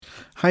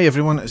Hi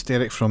everyone, it's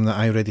Derek from the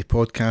iReady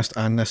podcast,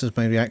 and this is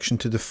my reaction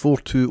to the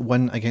 4-2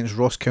 win against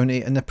Ross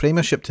County in the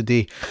Premiership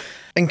today.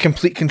 In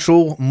complete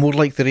control, more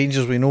like the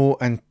Rangers we know,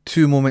 and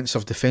 2 moments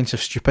of defensive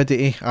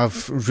stupidity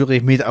have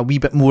really made it a wee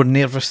bit more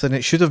nervous than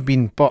it should have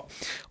been, but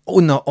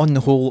on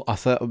the whole, I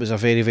thought it was a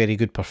very, very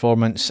good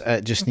performance.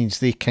 It just needs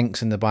the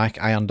kinks in the back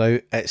ironed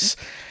out. It's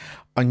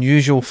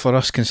unusual for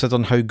us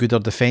considering how good our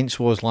defence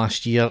was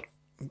last year.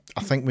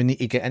 I think we need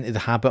to get into the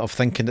habit of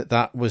thinking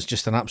that was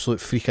just an absolute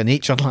freak of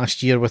nature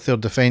last year with their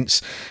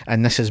defence,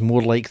 and this is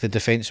more like the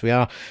defence we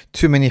are.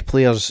 Too many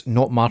players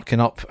not marking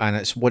up, and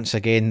it's once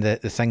again the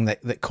thing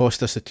that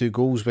cost us the 2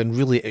 goals when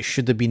really it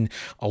should have been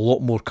a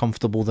lot more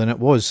comfortable than it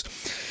was.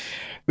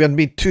 We had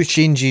made 2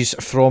 changes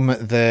from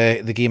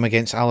the game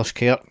against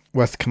Alashkert,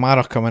 with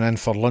Kamara coming in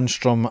for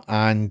Lundstrom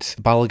and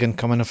Balogun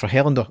coming in for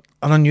Helander.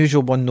 An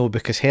unusual one though,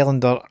 because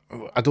Helander,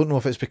 I don't know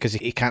if it's because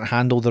he can't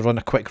handle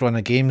a quick run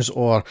of games,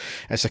 or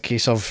it's a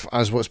case of,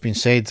 as what's been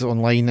said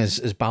online, is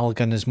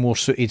Balogun is more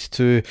suited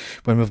to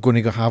when we're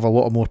going to have a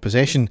lot more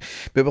possession.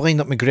 But we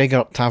lined up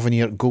McGregor,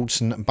 Tavernier,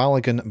 Goldson,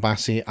 Balogun,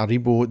 Bassey,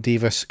 Aribo,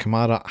 Davis,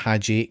 Kamara,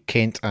 Hadji,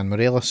 Kent and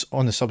Morelos.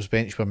 On the subs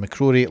bench were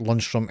McCrory,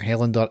 Lundstrom,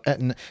 Helander,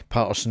 Itten,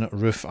 Patterson,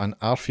 Roof and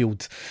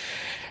Arfield.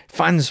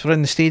 Fans were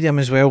in the stadium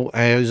as well.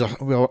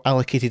 We were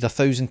allocated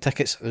 1,000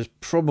 tickets. There's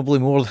probably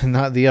more than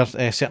that there.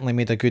 Certainly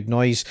made a good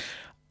noise.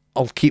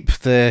 I'll keep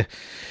the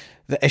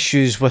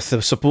issues with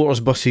the supporters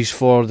buses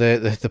for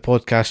the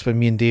podcast when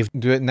me and Dave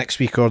do it next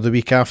week or the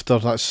week after.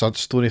 That's a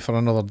story for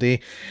another day.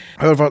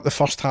 However, the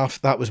first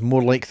half, that was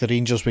more like the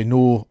Rangers we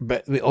know,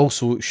 but we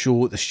also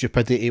show the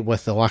stupidity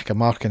with the lack of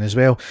marking as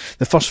well.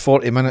 The first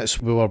 40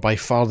 minutes we were by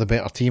far the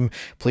better team,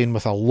 playing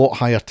with a lot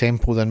higher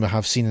tempo than we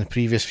have seen in the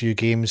previous few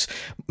games.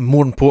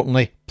 More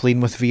importantly,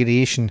 playing with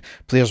variation.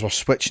 Players were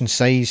switching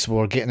sides,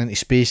 were getting into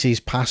spaces,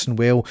 passing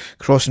well,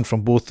 crossing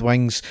from both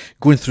wings,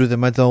 going through the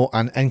middle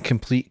and in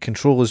complete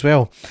control as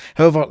well.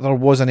 However, there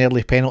was an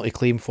early penalty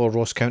claim for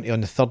Ross County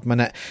on the 3rd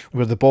minute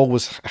where the ball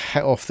was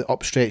hit off the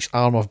upstretched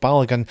arm of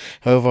Balogun.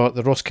 However,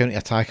 the Ross County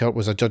attacker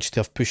was adjudged to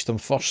have pushed him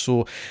first,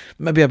 so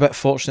maybe a bit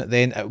fortunate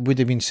then. It would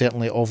have been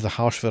certainly of the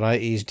harsh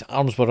varieties.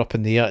 Arms were up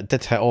in the air, it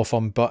did hit off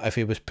him, but if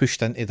he was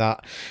pushed into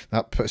that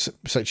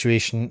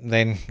situation,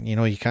 then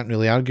you can't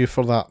really argue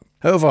for that.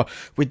 However,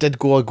 we did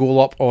go a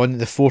goal up on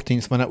the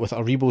 14th minute with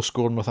Aribo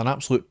scoring with an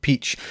absolute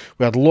peach.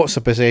 We had lots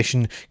of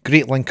possession,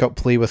 great link-up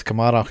play with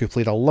Kamara, who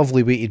played a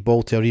lovely weighted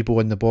ball to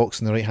Aribo in the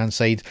box on the right-hand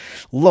side.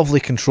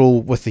 Lovely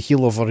control with the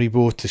heel of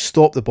Aribo to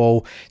stop the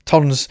ball.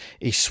 Turns,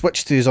 he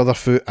switched to his other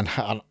foot and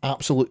hit an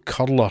absolute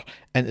curler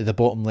into the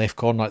bottom left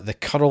corner. The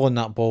curl on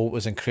that ball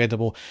was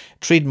incredible.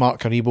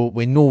 Trademark Aribo,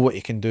 we know what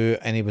he can do,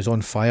 and he was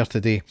on fire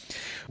today.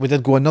 We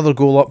did go another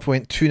goal up,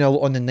 went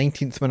 2-0 on the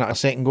 19th minute, a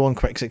second goal in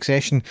quick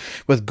succession,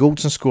 with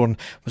Goldson scoring.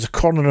 Was a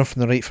corner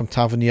from the right from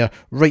Tavernier,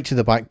 right to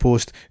the back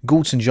post.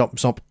 Goldson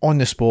jumps up on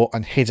the spot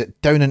and heads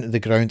it down into the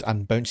ground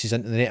and bounces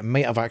into the net. It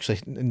might have actually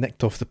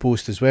nicked off the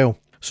post as well.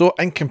 So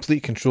in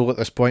complete control at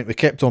this point, we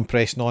kept on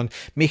pressing on,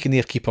 making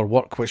their keeper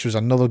work, which was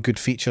another good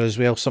feature as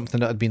well, something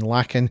that had been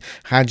lacking.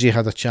 Hadji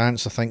had a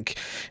chance, I think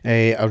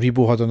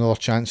Aribo had another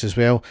chance as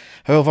well.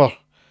 However,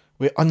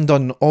 we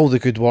undone all the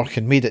good work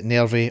and made it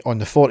nervy on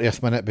the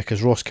 40th minute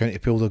because Ross County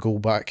pulled a goal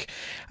back.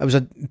 It was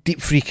a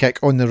deep free kick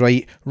on the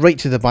right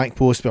to the back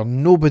post where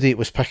nobody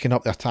was picking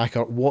up the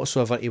attacker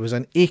whatsoever. He was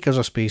in acres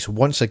of space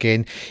once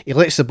again. He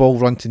lets the ball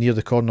run to near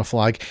the corner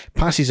flag,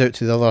 passes out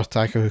to the other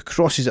attacker who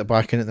crosses it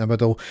back into the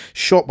middle.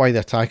 Shot by the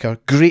attacker.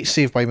 Great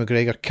save by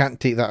McGregor. Can't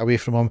take that away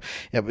from him.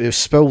 It was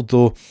spilled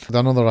though.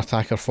 Another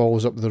attacker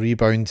follows up the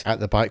rebound at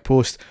the back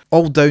post.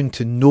 All down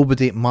to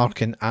nobody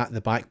marking at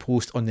the back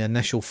post on the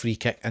initial free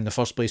kick in the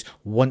first place.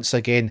 Once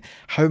again,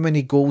 how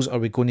many goals are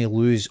we going to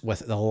lose with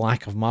the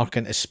lack of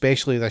marking,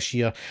 especially this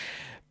year?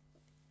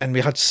 And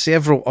we had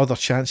several other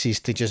chances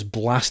to just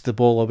blast the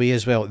ball away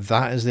as well.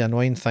 That is the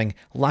annoying thing.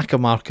 Lack of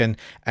marking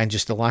and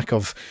just the lack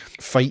of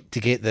fight to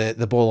get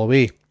the ball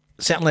away.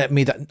 Certainly it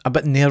made it a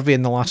bit nervy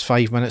in the last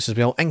 5 minutes as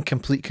well. In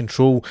complete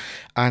control,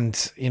 and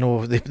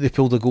they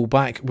pulled a goal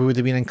back. We would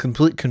have been in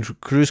complete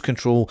cruise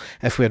control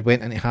if we had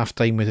went into half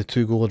time with a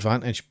 2-goal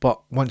advantage,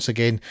 but once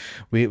again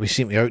we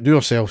seem to outdo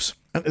ourselves.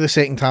 Into the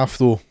second half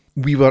though,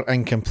 we were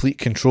in complete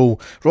control.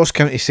 Ross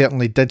County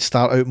certainly did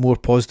start out more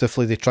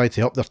positively. They tried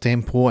to up their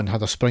tempo and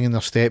had a spring in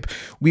their step.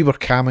 We were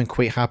calm and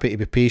quite happy to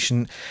be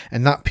patient,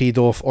 and that paid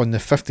off on the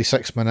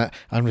 56th minute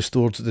and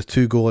restored the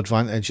 2-goal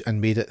advantage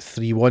and made it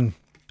 3-1.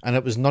 And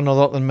it was none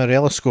other than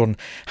Morelos scoring.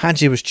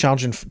 Hadji was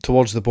charging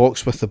towards the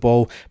box with the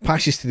ball,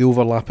 passes to the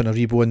overlapping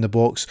Aribo in the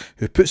box,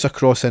 who puts a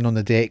cross in on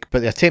the deck,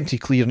 but the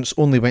attempted clearance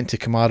only went to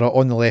Kamara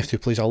on the left, who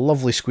plays a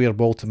lovely square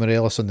ball to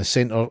Morelos on the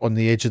centre on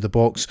the edge of the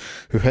box,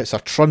 who hits a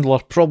trundler.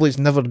 Probably it's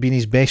never been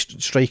his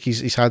best strike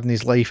he's had in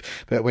his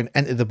life, but it went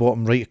into the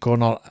bottom right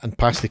corner and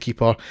past the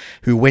keeper,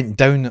 who went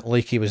down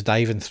like he was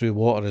diving through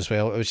water as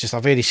well. It was just a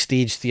very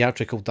staged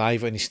theatrical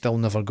dive and he still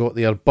never got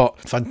there, but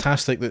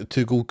fantastic that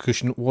the 2-goal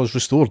cushion was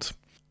restored.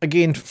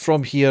 Again,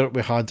 from here,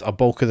 we had a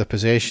bulk of the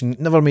possession.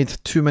 Never made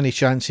too many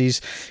chances.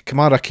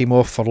 Kamara came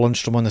off for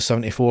Lundstrom on the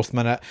 74th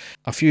minute.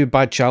 A few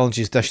bad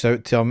challenges dished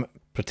out to him.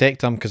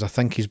 protect him because I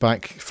think he's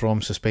back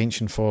from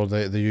suspension for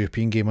the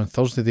European game on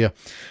Thursday there.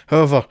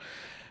 However,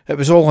 it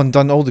was all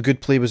undone. All the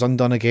good play was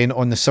undone again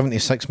on the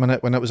 76th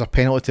minute when it was a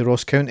penalty to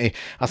Ross County.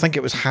 I think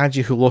it was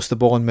Hadji who lost the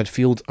ball in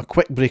midfield. A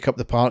quick break up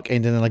the park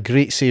ending in a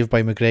great save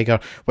by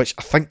McGregor, which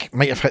I think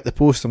might have hit the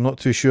post, I'm not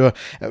too sure.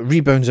 It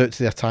rebounds out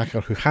to the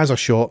attacker who has a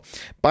shot.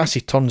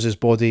 Bassey turns his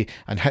body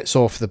and hits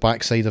off the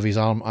backside of his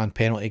arm, and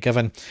penalty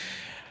given.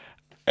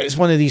 It's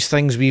one of these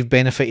things we've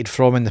benefited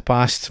from in the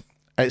past.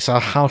 It's a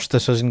harsh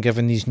decision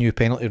given these new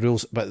penalty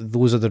rules, but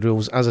those are the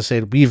rules. As I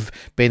said, we've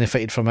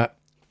benefited from it.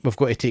 We've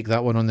got to take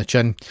that one on the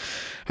chin.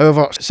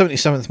 However,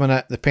 77th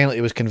minute, the penalty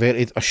was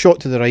converted. A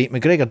shot to the right.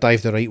 McGregor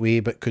dived the right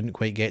way, but couldn't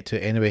quite get to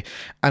it anyway.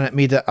 And it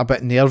made it a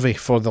bit nervy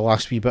for the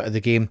last wee bit of the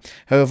game.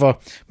 However,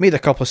 made a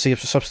couple of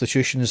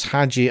substitutions.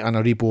 Hadji and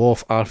Aribo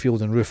off,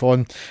 Arfield and Roof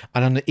on.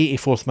 And on the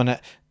 84th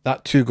minute,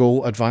 that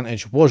 2-goal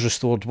advantage was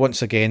restored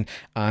once again,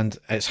 and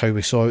it's how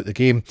we saw out the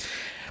game.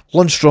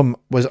 Lundstrom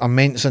was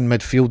immense in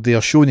midfield there,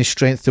 showing his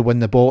strength to win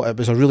the ball. It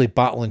was a really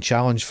battling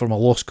challenge from a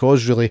lost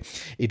cause, really.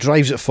 He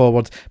drives it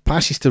forward,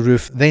 passes to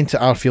Roof, then to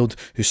Arfield,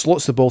 who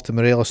slots the ball to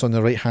Morelos on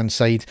the right-hand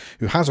side,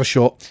 who has a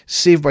shot,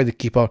 saved by the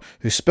keeper,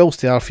 who spills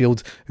to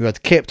Arfield, who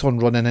had kept on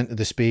running into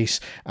the space,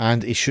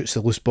 and he shoots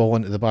the loose ball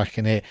into the back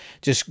of net.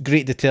 Just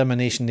great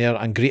determination there,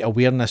 and great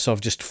awareness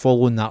of just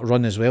following that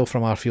run as well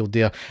from Arfield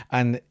there.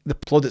 And the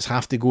plaudits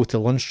have to go to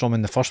Lundstrom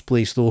in the first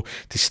place, though,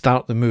 to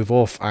start the move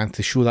off and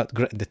to show that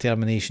grit and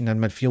determination in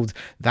midfield.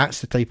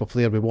 That's the type of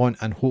player we want,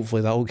 and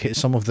hopefully that'll get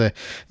some of the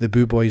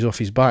boo boys off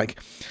his back.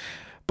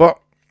 But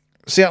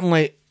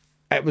certainly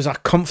it was a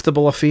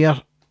comfortable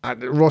affair.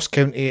 Ross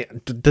County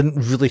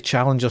didn't really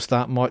challenge us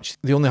that much.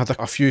 They only had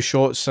a few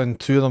shots and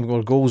 2 of them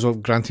were goals.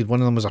 Granted, one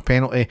of them was a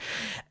penalty.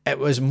 It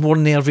was more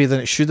nervy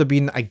than it should have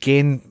been.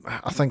 Again,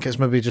 I think it's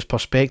maybe just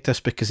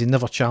perspective because he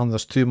never challenged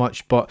us too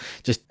much, but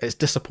just it's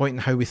disappointing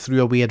how we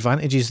threw away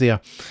advantages there.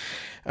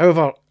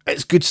 However,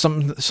 it's good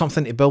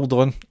something to build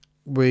on.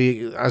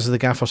 We, as the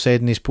gaffer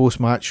said in his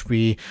post-match,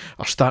 we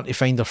are starting to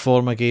find our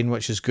form again,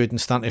 which is good, and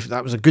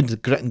that was a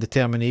good grit and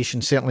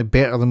determination, certainly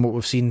better than what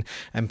we've seen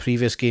in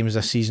previous games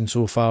this season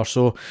so far.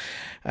 So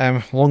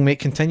long may it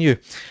continue.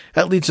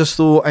 It leads us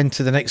though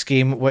into the next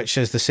game, which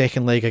is the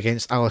second leg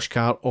against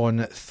Alishkar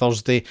on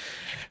Thursday.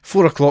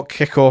 4 o'clock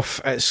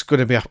kickoff. It's going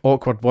to be an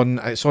awkward one.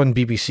 It's on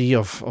BBC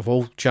of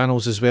all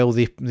channels as well.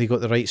 They got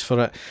the rights for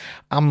it.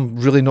 I'm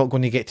really not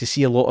going to get to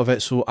see a lot of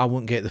it, so I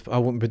won't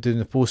be doing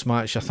the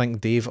post-match. I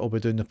think Dave will be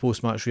doing the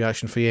post-match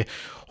reaction for you.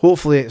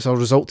 Hopefully it's a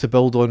result to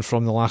build on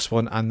from the last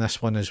one and this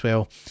one as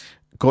well.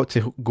 Got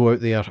to go out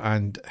there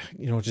and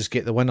just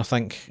get the win. I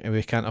think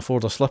we can't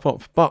afford a slip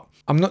up, but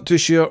I'm not too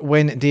sure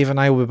when Dave and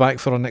I will be back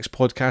for our next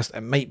podcast.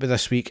 It might be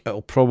this week,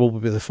 it'll probably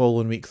be the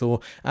following week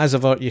though. As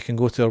ever, you can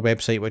go to our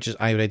website, which is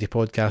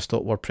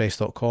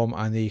ireadypodcast.wordpress.com,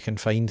 and there you can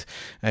find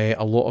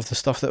a lot of the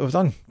stuff that we've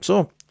done.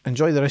 So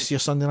enjoy the rest of your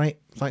Sunday night.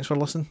 Thanks for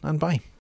listening, and bye.